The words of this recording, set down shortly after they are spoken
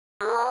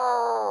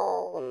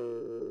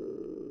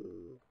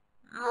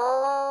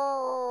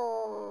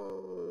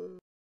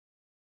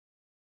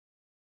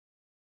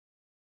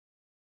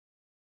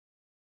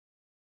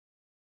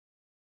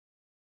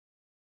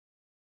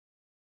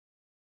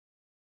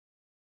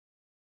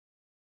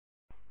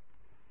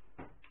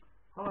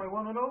Hello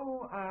one and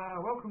all,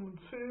 welcome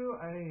to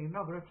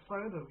another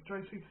episode of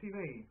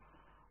JCTV.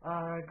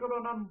 Got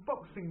an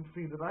unboxing for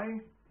you today.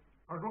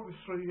 I got this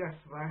through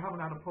yesterday, I haven't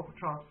had a proper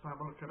chance to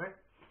have a look at it.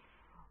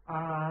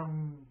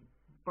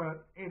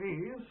 But it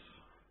is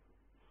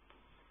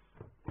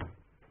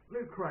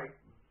Loot Crate.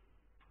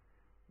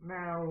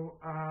 Now,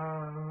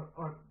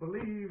 I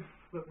believe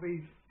that the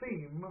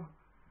theme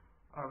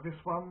of this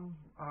one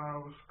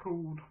was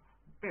called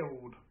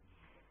Build.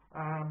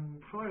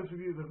 For those of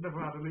you that have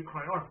never had a Loot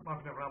Crate,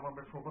 I've never had one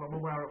before, but I'm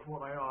aware of what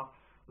they are.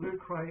 Loot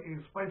Crate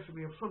is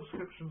basically a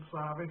subscription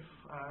service.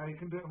 You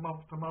can do it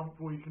month to month,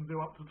 or you can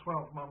do up to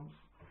 12 months.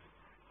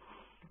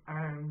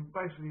 And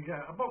basically you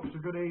get a box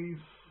of goodies,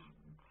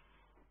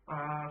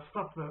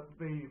 stuff that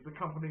the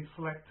company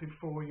selected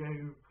for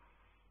you.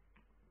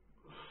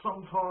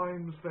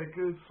 Sometimes they're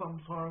good,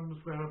 sometimes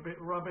they're a bit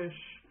rubbish.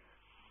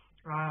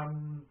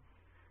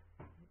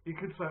 You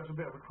could say it's a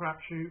bit of a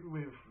crapshoot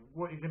with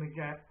what you're going to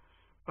get.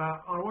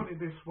 But I wanted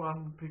this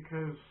one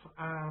because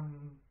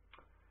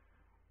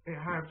it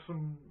had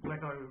some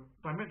Lego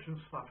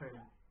Dimensions stuff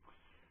in.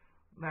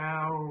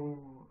 Now,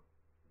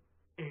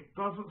 it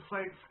doesn't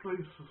say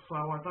exclusive, so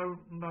I don't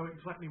know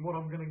exactly what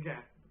I'm going to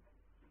get.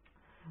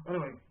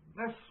 Anyway,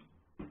 let's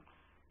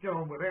get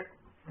on with it,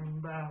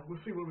 and we'll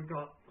see what we've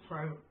got. So,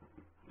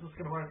 just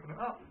going to open it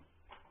up.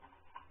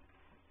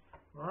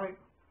 Right,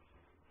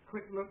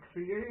 quick look for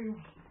you.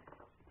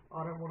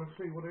 I don't want to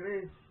see what it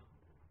is.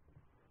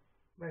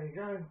 There you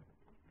go.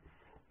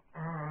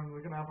 And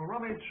we're going to have a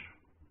rummage.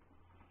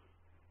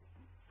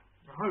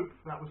 I hope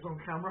that was on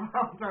camera.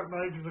 I don't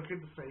know, because I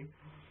couldn't see.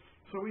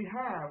 So we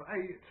have a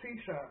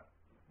t-shirt.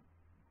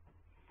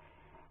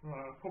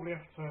 Probably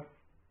have to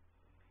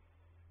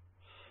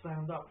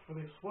stand up for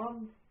this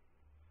one.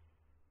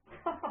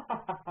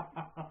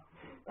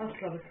 That's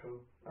kind of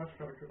cool. That's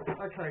kind of cool.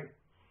 Okay.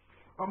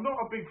 I'm not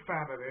a big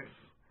fan of this,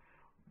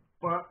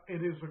 but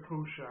it is a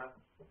cool shirt.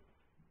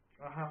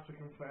 I have to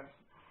confess.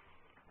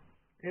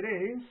 It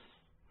is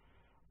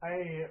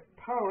a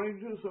Power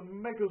Rangers and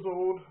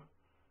Megazord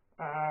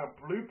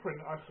blueprint,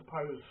 I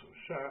suppose,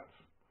 shirt.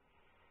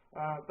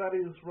 That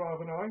is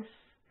rather nice.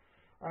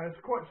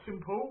 It's quite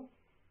simple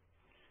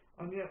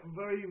and yet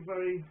very,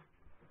 very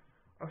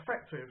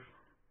effective.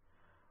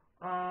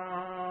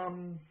 I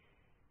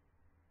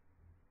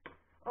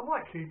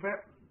might keep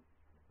it.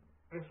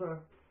 It's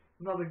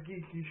another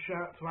geeky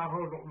shirt to have.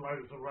 I've got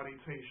loads of running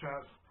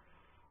t-shirts.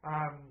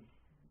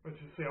 As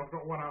you see, I've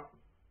got one up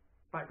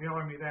back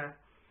behind me there.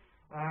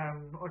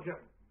 I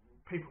get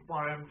people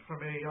buy them for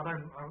me. I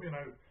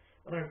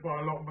don't buy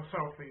a lot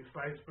myself these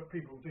days, but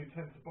people do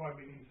tend to buy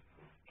me these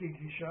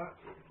geeky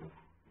shirts.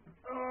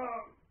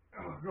 Oh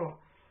god,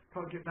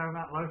 can't get down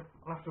that low.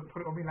 I'll have to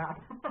put it on my lap.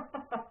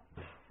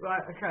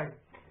 Right, okay.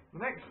 The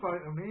next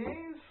item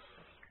is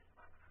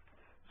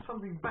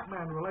something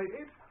Batman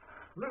related.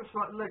 Looks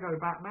like Lego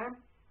Batman.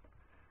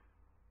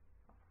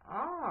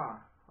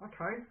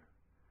 Okay.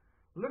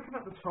 Looking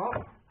at the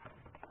top,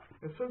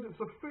 it says it's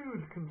a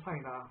food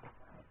container.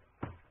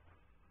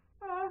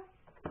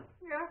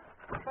 Yeah,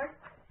 okay.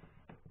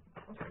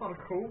 That's kind of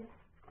cool.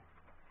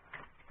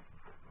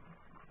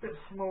 Bit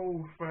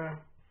small for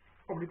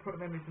probably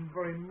putting anything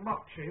very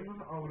much in,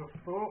 I would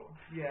have thought.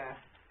 Yeah.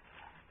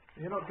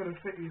 You're not going to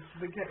fit your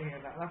spaghetti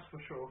in that, that's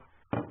for sure.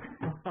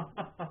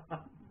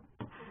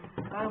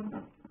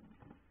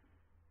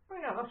 But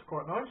yeah, that's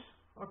quite nice.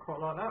 I quite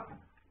like that.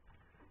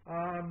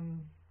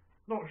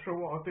 Not sure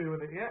what I'll do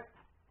with it yet.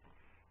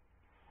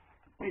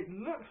 It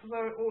looks as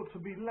though it ought to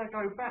be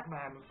Lego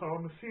Batman, so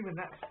I'm assuming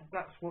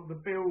that's what the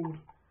build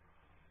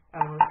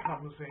element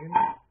comes in.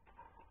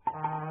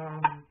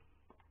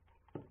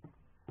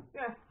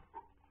 Yeah.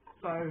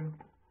 So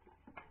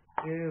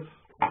here's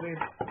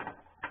this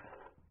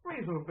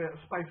reasonable bit of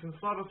space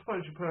inside. I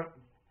suppose you put,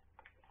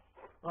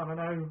 I don't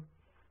know,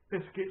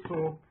 biscuits,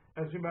 or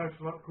as you most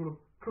like to call them,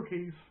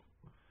 cookies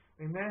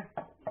in there.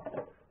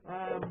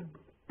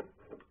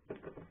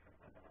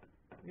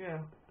 Yeah.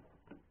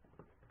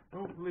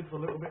 Oh, lid's a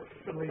little bit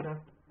fiddly to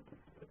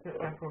get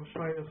back on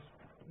straight, as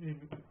you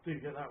do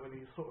get that with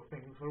these sort of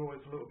things. They're always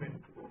a little bit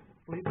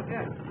fiddly, but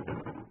yeah,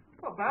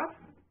 not bad.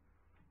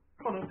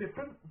 Kind of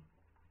different.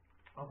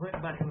 I'll put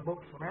it back in the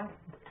box for now.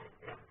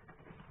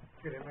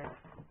 Get in there.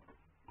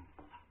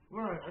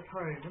 Right,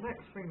 okay, the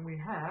next thing we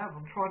have,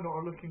 I'm trying not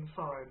to look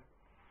inside.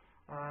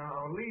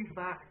 I'll leave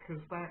that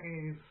because that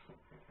is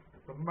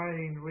the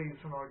main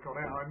reason I got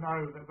it. I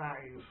know that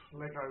is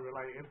Lego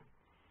related.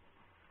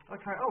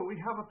 Okay, oh, we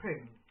have a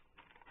pin.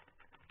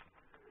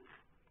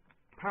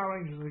 Power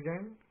Rangers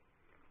again.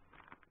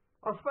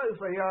 I suppose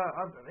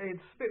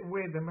it's a bit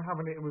weird them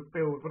having it with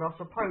build, but I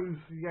suppose,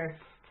 yes,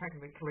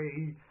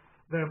 technically,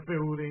 they're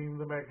building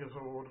the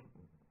Megazord.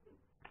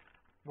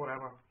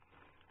 Whatever.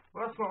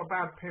 Well, that's not a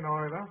bad pin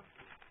either.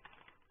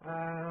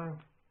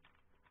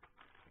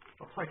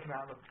 I'll take it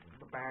out of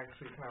the bag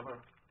so you can have a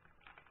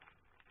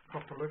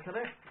proper look at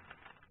it.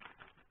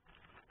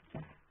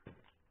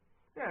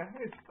 Yeah,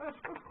 that's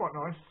quite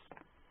nice.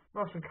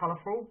 Nice and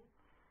colourful.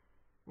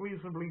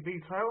 Reasonably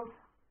detailed.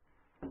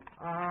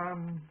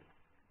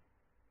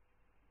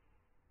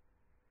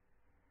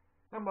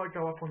 That might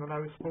go up on the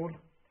notice board,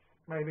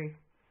 maybe.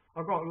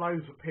 I've got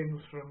loads of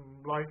pins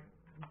from, like,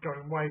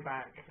 going way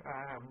back,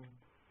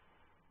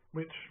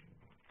 which,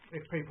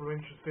 if people are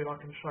interested, I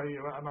can show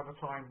you at another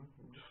time.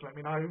 Just let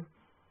me know.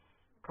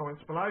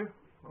 Comments below,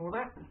 all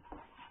that.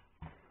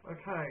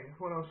 Okay,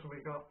 what else have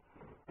we got?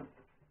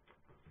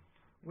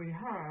 We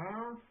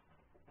have...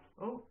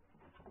 Oh.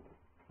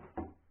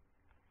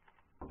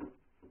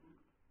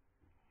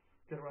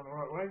 Get around the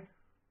right way.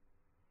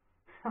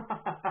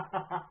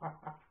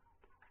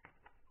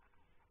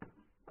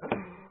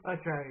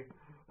 Okay,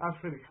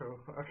 that's really cool.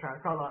 Okay, I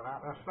quite like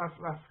that.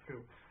 That's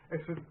cool.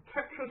 It's a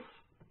Tetris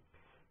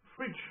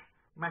fridge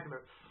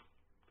magnets,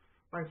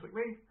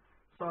 basically.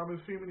 So I'm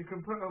assuming you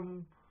can put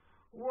them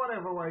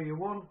whatever way you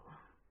want.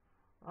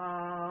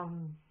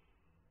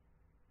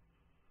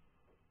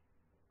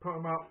 Put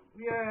them up.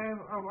 Yeah,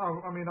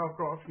 I mean, I've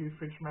got a few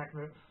fridge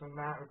magnets and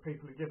that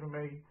people have given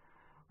me.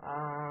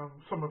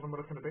 Some of them are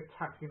looking a bit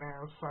tacky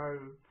now, so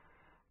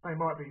they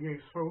might be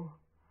useful.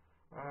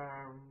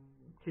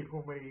 Keep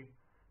all me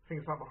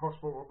things like my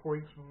hospital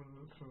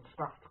appointments and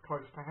stuff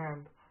close to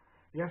hand.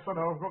 Yes, I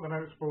know I've got the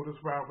notice board as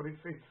well, but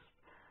it's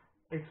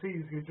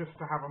easier just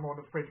to have them on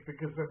the fridge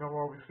because then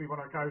obviously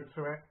when I go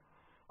to it,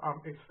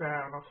 it's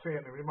there and I see it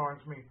and it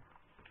reminds me.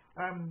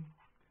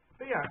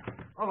 But yeah,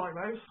 I like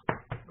those.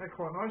 They're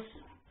quite nice.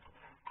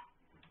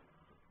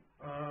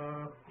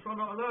 Try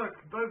not to look.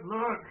 Don't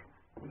look.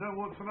 We don't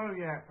want to know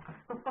yet.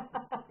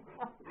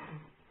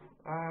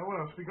 What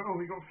else we got? Oh,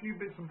 we got a few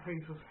bits and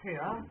pieces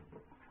here,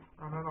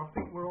 and then I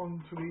think we're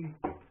on to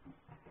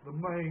the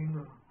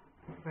main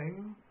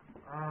thing.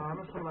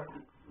 Let's have a look.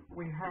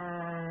 We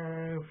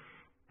have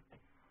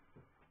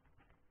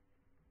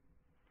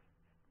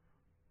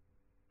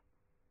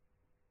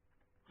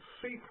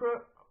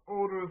Secret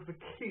Order of the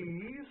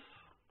Keys,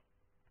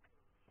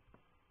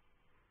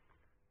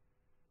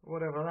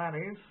 whatever that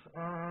is.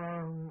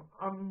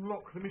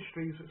 Unlock the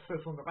mysteries, it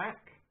says on the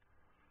back.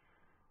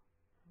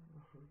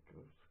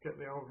 Let's get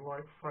the old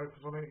light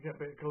focus on it, get a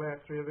bit of glare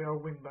through the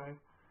old window.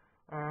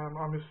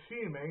 I'm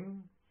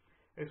assuming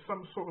it's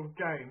some sort of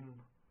game,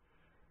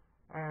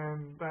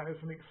 and that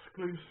is an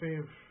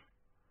exclusive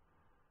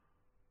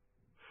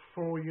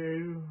for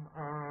you.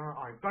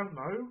 I don't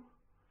know.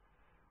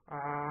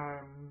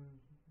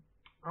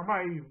 I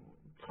may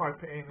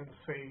type it in and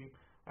see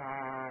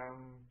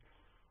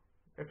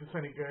if it's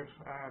any good,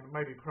 and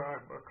maybe put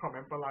a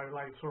comment below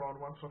later on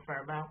once I've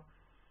found out.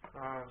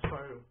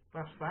 So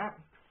that's that.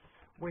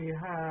 We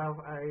have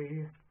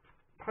a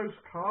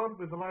postcard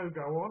with the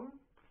logo on,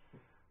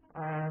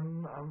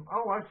 and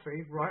oh, I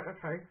see. Right,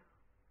 okay,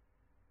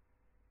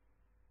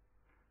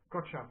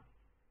 gotcha.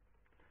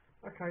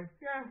 Okay,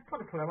 yeah,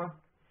 kind of clever.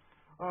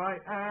 All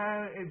right,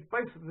 it's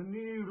basically the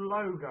new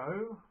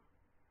logo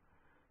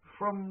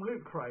from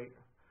Loot Crate,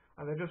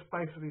 and they're just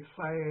basically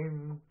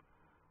saying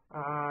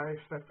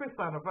it's their 5th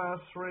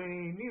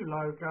anniversary, new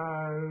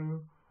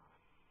logo,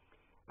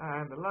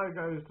 and the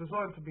logo is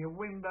designed to be a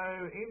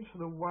window into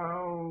the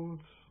world,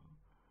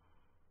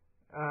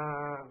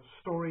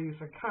 stories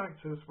and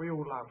characters we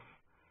all love,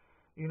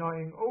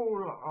 uniting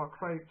all our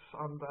crates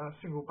under a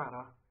single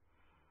banner.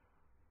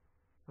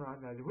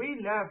 Right now, we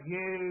love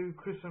you,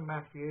 Chris and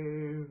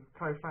Matthew,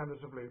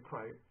 co-founders of Loot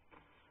Crate.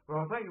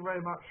 Well, thank you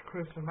very much,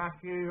 Chris and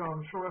Matthew.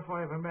 I'm sure if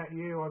I ever met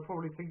you, I'd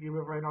probably think you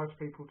were very nice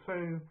people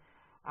too.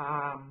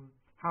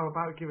 How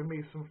about giving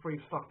me some free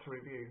stuff to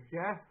review?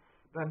 Yeah?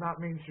 Then that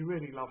means you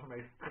really love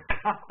me.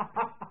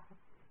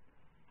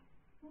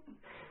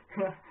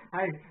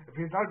 Hey, if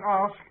you don't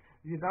ask,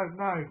 you don't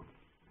know.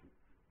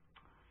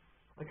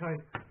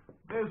 Okay,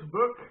 there's a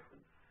book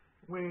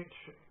which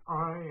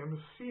I am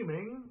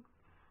assuming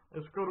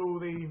has got all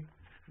the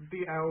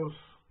details.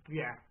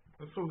 Yeah,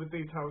 it's all the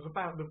details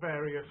about the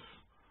various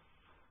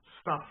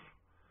stuff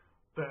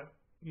that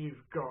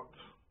you've got.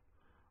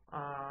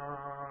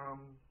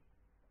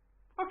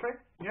 Okay,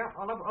 yeah,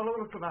 I'll have a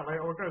look at that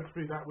later. I'll go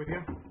through that with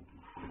you.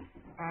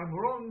 And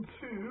we're on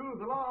to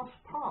the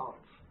last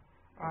part.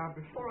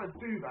 Before I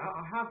do that,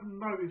 I have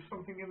noticed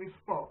something in this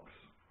box.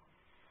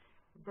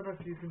 I don't know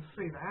if you can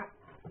see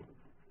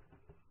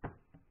that.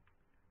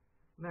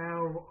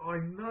 Now, I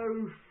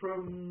know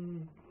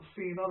from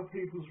seeing other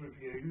people's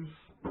reviews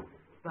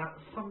that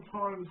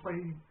sometimes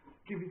they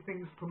give you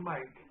things to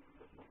make.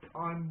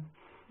 I'm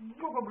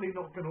probably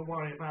not going to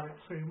worry about it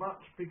too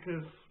much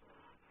because,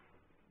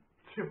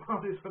 to be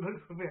honest, it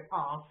looks a bit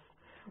arse.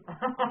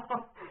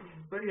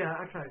 But yeah,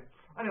 okay.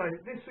 Anyway,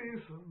 this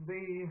is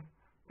the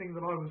thing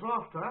that I was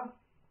after,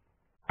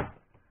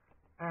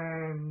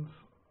 and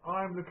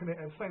I'm looking at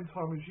it at the same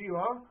time as you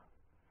are.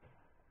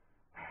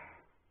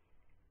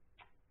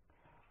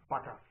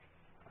 Bugger.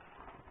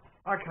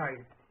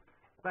 Okay,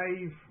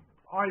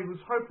 I was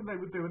hoping they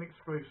would do an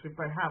exclusive.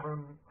 They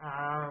haven't,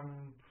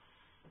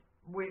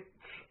 which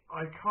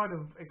I kind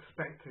of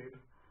expected,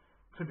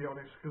 to be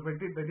honest, because they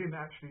didn't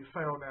actually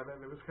say on there that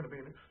there was going to be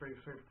an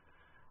exclusive.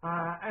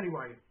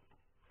 Anyway,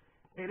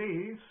 it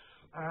is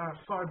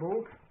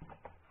Cyborg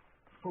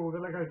for the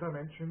Lego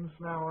Dimensions.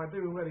 Now, I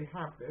do already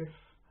have this.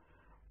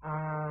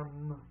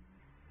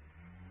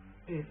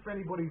 if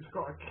anybody's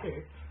got a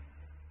kit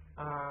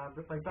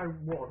that they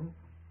don't want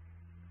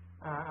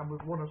and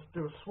would want to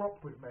do a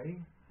swap with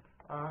me,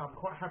 I'm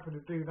quite happy to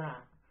do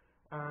that.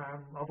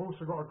 I've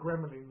also got a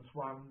Gremlins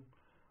one.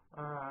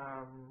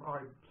 I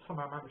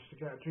somehow managed to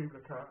get a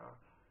duplicate.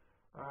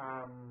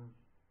 I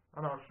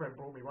know a friend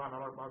bought me one. I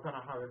don't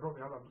know how they got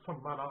the other.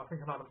 I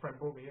think another friend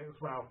bought me it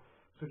as well.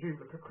 It's a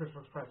duplicate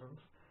Christmas present.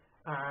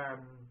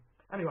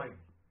 Anyway,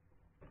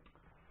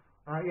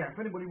 yeah, if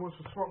anybody wants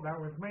to swap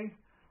that with me,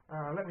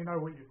 let me know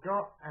what you've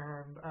got,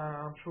 and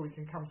I'm sure we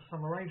can come to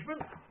some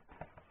arrangement.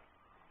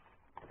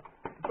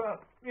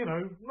 But you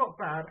know, not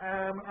bad.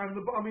 And I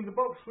mean, the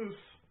box was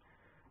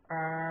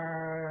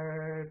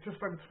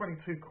just over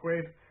 22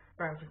 quid.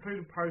 That's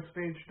included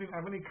postage. Didn't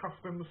have any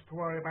customs to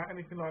worry about,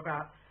 anything like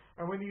that.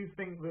 And when you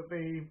think that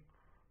the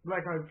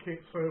Lego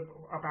kits are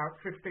about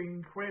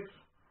 15 quid,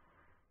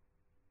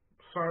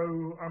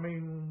 so I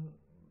mean,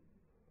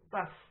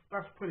 that's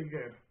pretty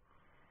good.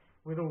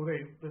 With all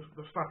the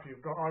stuff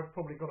you've got, I've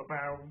probably got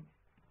about,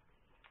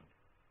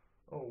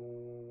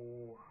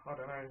 I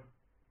don't know,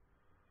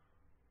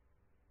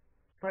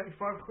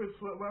 35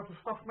 quid's worth of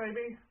stuff,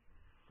 maybe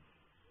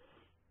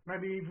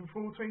even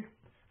 40.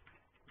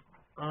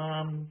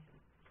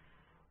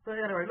 But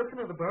anyway, looking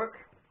at the book,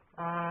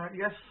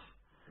 yes,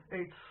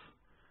 it's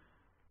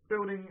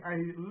building a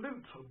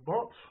loot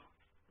bot.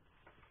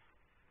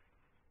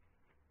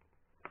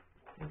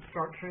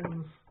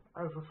 Instructions,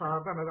 as I say,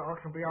 I don't know that I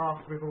can be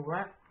asked with all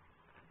that.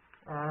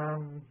 So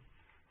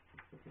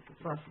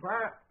that's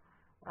that.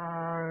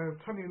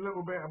 Tell you a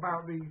little bit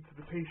about the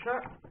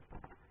t-shirt.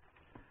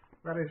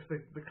 That is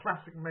the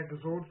classic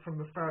Megazord from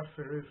the first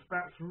series.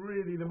 That's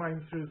really the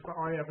main series that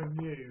I ever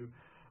knew.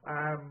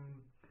 I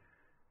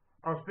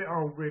was a bit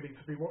old really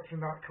to be watching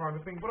that kind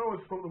of thing, but I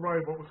always thought the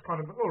robot was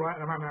kind of alright.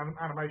 The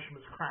animation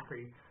was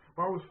crappy,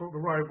 but I always thought the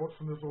robots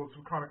and the Zords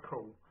were kind of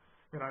cool.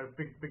 You know,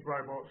 big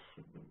robots.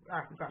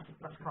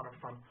 That's kind of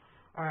fun.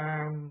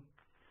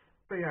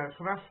 But yeah,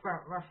 so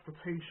that's the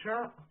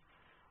t-shirt.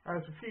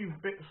 There's a few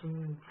bits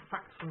and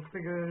facts and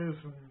figures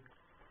and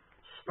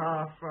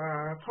stuff.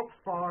 Top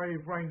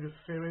 5 Rangers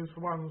series,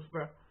 the ones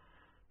that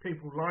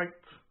people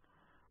liked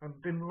and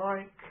didn't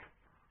like.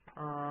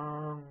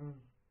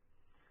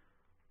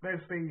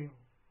 There's the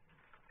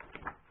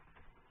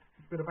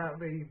bit about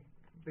the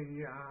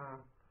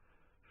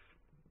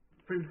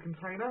food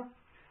container.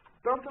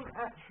 Doesn't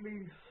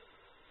actually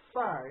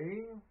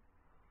say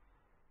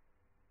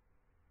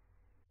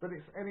that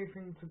it's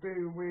anything to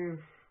do with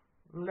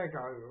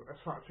Lego as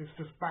such. It's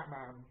just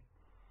Batman.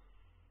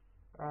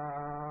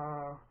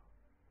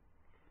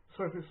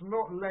 So if it's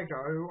not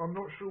Lego, I'm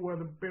not sure where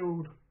the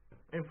build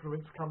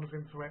influence comes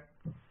into it.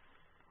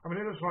 I mean,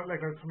 it looks like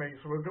Lego to me,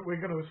 so we're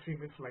going to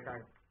assume it's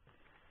Lego.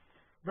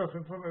 There's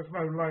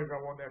no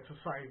logo on there to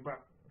say, but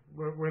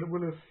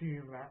we'll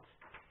assume that.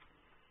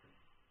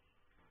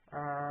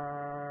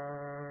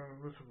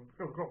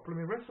 We've got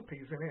blooming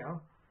recipes in here.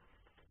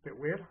 Bit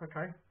weird,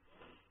 okay.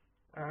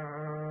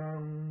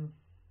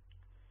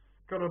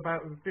 Got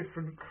about the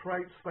different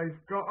crates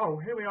they've got. Oh,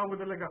 here we are with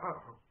the Lego.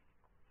 Oh.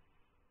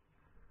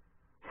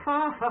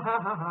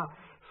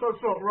 So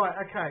it's not right,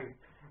 okay.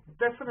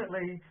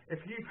 Definitely,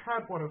 if you've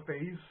had one of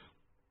these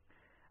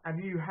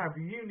and you have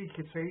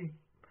Unikitty,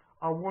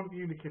 I want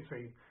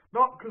Unikitty.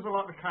 Not because I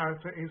like the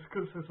character, it's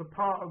because there's a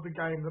part of the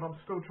game that I'm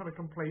still trying to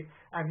complete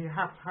and you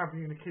have to have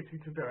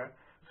Unikitty to do it.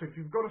 So if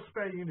you've got a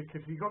spare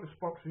Unikitty, you've got this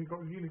box and you've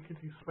got the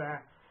Unikitty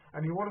spare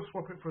and you want to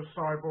swap it for a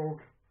cyborg,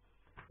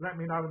 let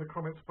me know in the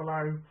comments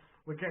below.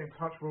 We'll get in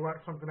touch, we'll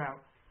work something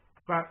out.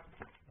 But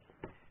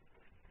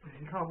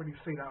you can't really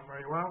see that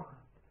very well.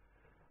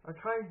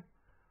 Okay?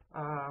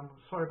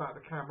 Sorry about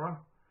the camera.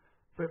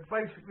 But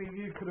basically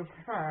you could have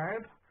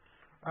had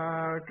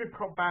Good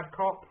Cop, Bad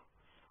Cop,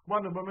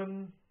 Wonder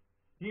Woman,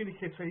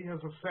 Unikitty, as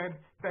I said,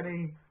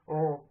 Benny,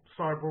 or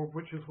Cyborg,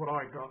 which is what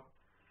I got.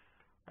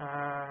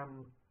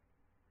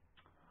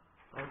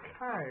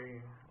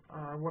 Okay,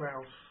 what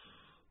else?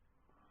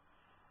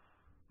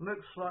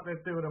 Looks like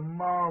they're doing a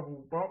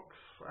Marvel box.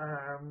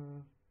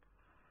 I'm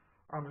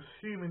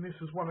assuming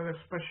this is one of their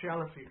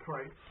speciality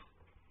crates.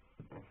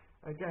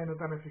 Again, I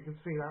don't know if you can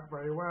see that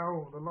very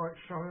well, the light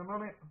shining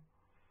on it.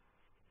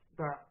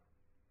 That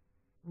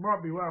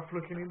might be worth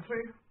looking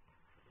into.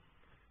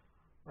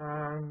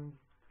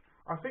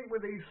 I think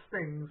with these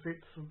things,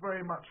 it's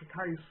very much a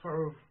case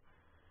of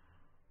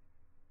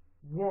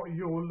what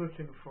you're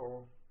looking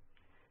for.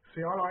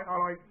 See, I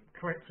like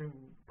collecting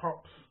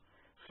pops,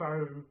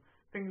 so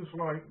things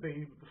like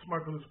the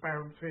Smuggler's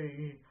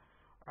Bounty,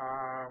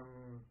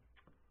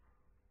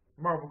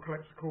 Marvel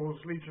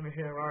Collecticals, Legion of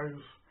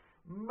Heroes,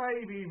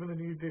 maybe even the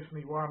new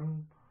Disney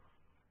one,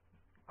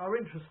 are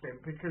interesting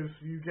because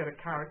you get a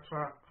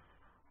character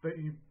that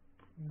you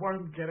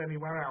won't get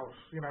anywhere else,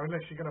 you know,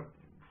 unless you're going to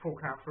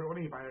fork out for it on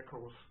eBay, of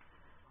course.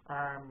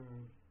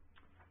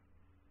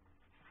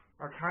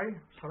 Okay,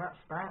 so that's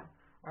that.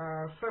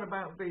 Said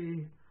about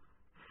the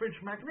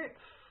fridge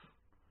magnets.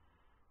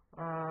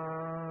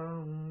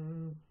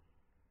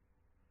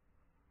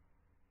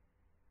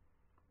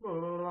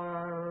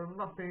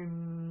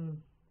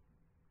 Nothing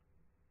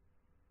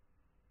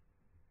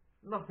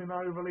nothing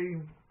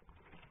overly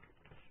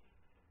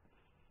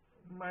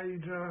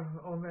major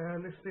on there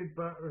listed,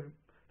 but it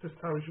just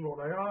tells you what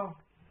they are.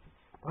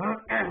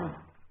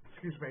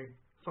 Excuse me.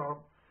 So I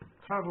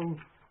travelled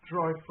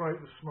dry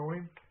throat this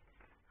morning.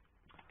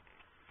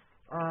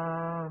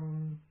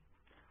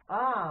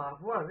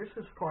 Well, this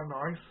is quite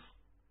nice.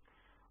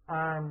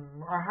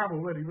 I have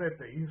already read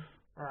these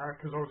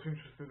because I was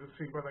interested to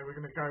see where they were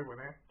going to go with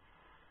it.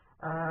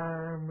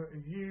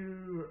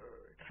 You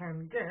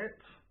can get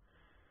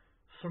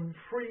some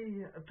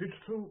free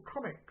digital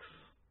comics.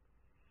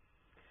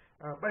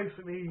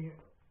 Basically,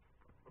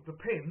 the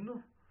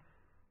pin,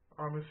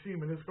 I'm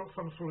assuming it's got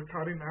some sort of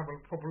code. I didn't have a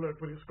proper look,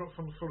 but it's got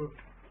some sort of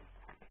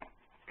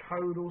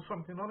code or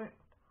something on it.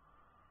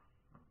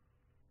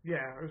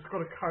 Yeah, it's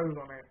got a code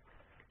on it.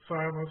 So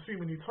I'm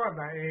assuming you type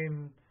that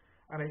in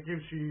and it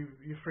gives you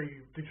your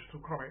free digital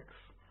comics.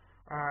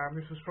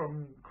 This is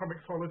from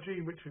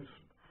Comixology, which is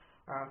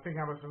a thing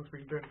Amazon's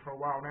been doing for a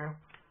while now.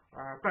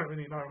 Don't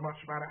really know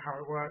much about it, how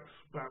it works,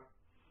 but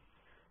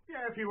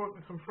yeah, if you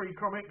want some free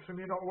comics and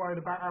you're not worried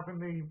about having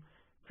the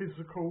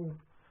physical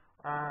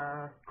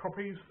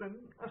copies, then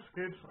that's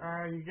good.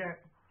 You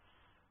get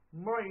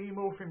Mighty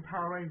Morphin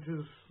Power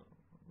Rangers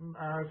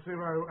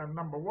 0 and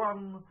number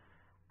 1,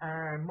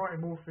 and Mighty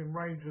Morphin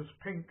Rangers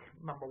Pink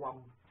number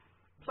 1.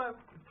 So,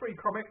 free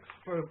comics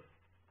for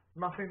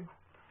nothing.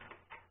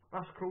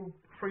 That's cool.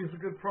 Free is a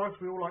good price.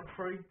 We all like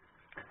free.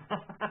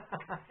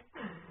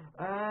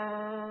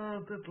 I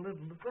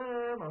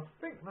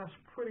think that's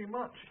pretty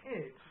much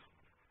it.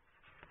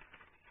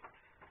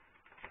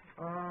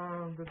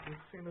 Let's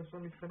see if there's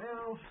anything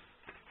else.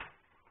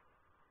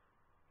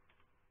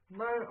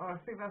 No, I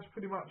think that's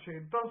pretty much it.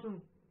 It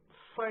doesn't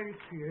say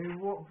to you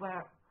what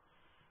that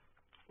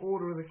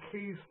Order of the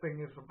Keys thing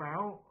is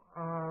about.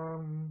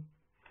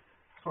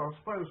 So I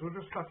suppose we'll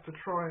just have to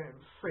try it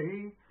and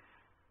see.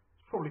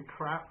 It's probably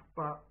crap,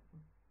 but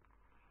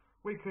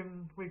we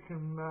can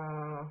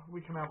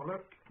have a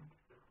look.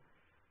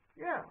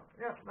 Yeah,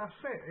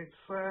 that's it.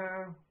 It's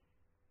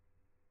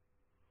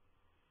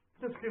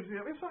just gives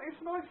you.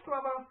 It's nice to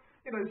have a,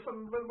 you know,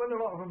 when a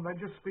lot of them they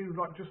just do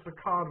like just a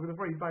card with a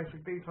very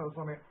basic details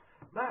on it.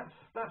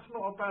 That's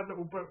not a bad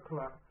little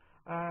booklet.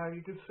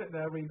 You could sit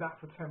there, read that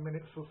for 10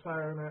 minutes or so,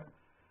 and it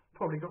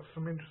probably got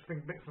some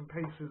interesting bits and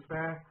pieces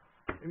there.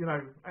 You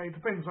know, it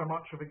depends how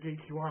much of a geek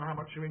you are and how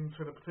much you're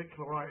into the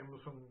particular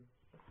items and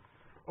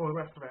all the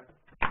rest of it.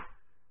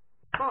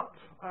 But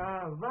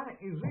that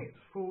is it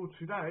for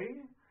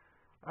today.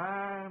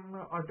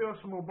 I do have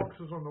some more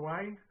boxes on the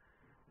way.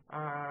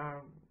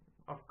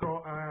 I've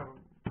got, I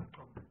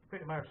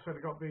think I may have said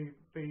I got the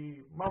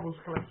Marvel's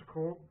Collector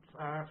Corps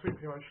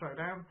Superhero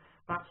Showdown.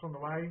 That's on the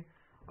way.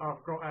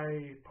 I've got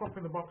a Pop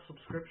in the Box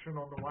subscription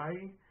on the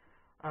way.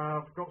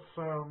 I've got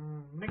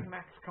some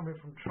knickknacks coming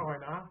from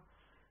China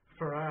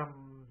for a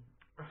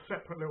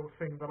separate little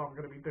thing that I'm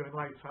going to be doing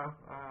later.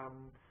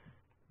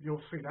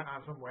 You'll see that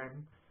as and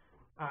when.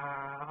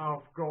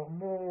 I've got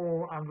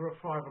more under a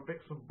 $5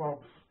 bits and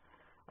bobs,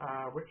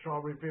 which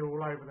I'll reveal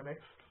over the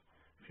next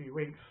few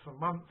weeks and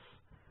months.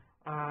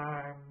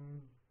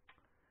 And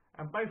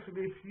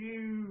basically, if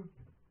you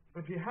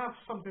have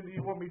something that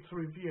you want me to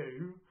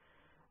review,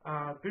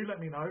 do let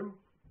me know.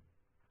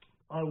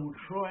 I will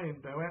try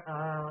and do it.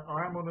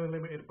 I am on a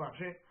limited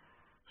budget,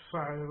 so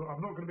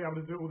I'm not going to be able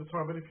to do it all the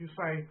time. But if you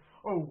say,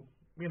 oh,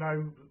 you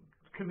know,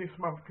 this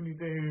month can you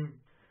do,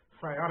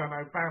 say, I don't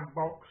know, Bam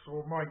Box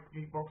or My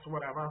Geek Box or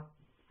whatever,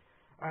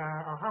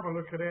 I'll have a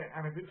look at it,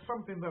 and if it's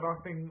something that I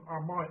think I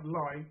might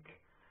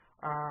like,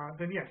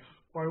 then yes,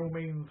 by all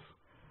means,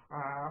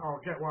 I'll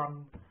get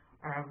one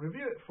and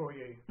review it for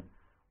you.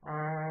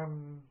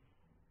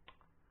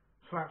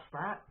 So that's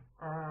that.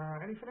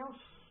 Anything else?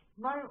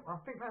 No, I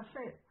think that's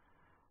it.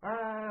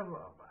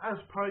 As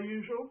per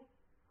usual,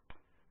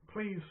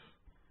 please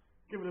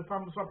give it a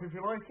thumbs up if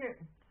you like it,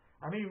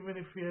 and even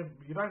if you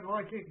don't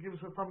like it, give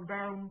us a thumb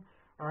down.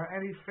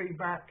 Any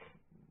feedback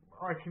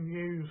I can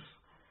use,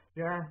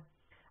 yeah,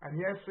 and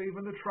yes,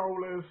 even the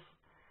trollers,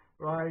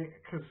 right?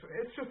 Because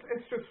it's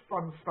just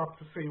fun stuff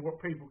to see what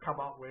people come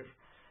up with.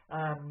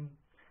 I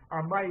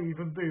may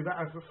even do that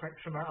as a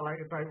section at a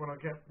later date when I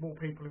get more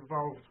people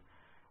involved.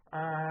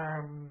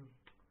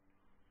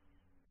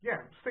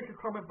 Yeah, stick a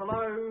comment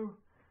below.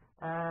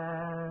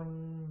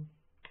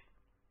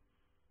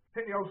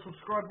 Hit the old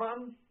subscribe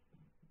button.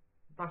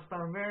 That's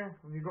down there,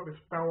 and you've got this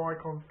bell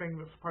icon thing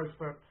that's supposed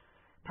to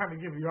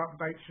apparently give you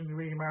updates in your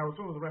emails,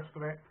 all the rest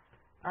of it.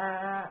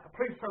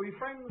 Please tell your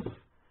friends,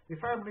 your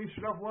families,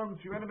 your loved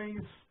ones, your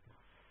enemies,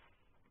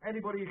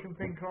 anybody you can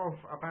think of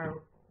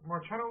about my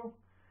channel,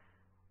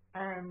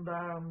 and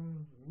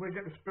we'll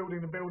get this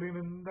building, and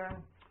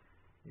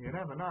you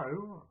never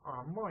know,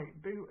 I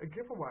might do a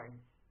giveaway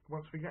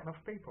once we get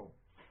enough people.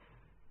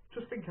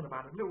 Just thinking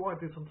about it, little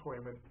ideas I'm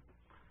toying with.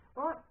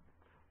 Alright,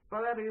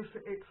 but that is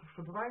it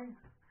for today.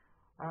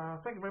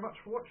 Thank you very much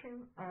for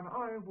watching, and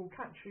I will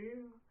catch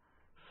you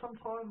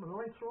sometime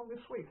later on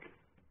this week.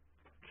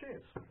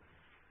 Cheers.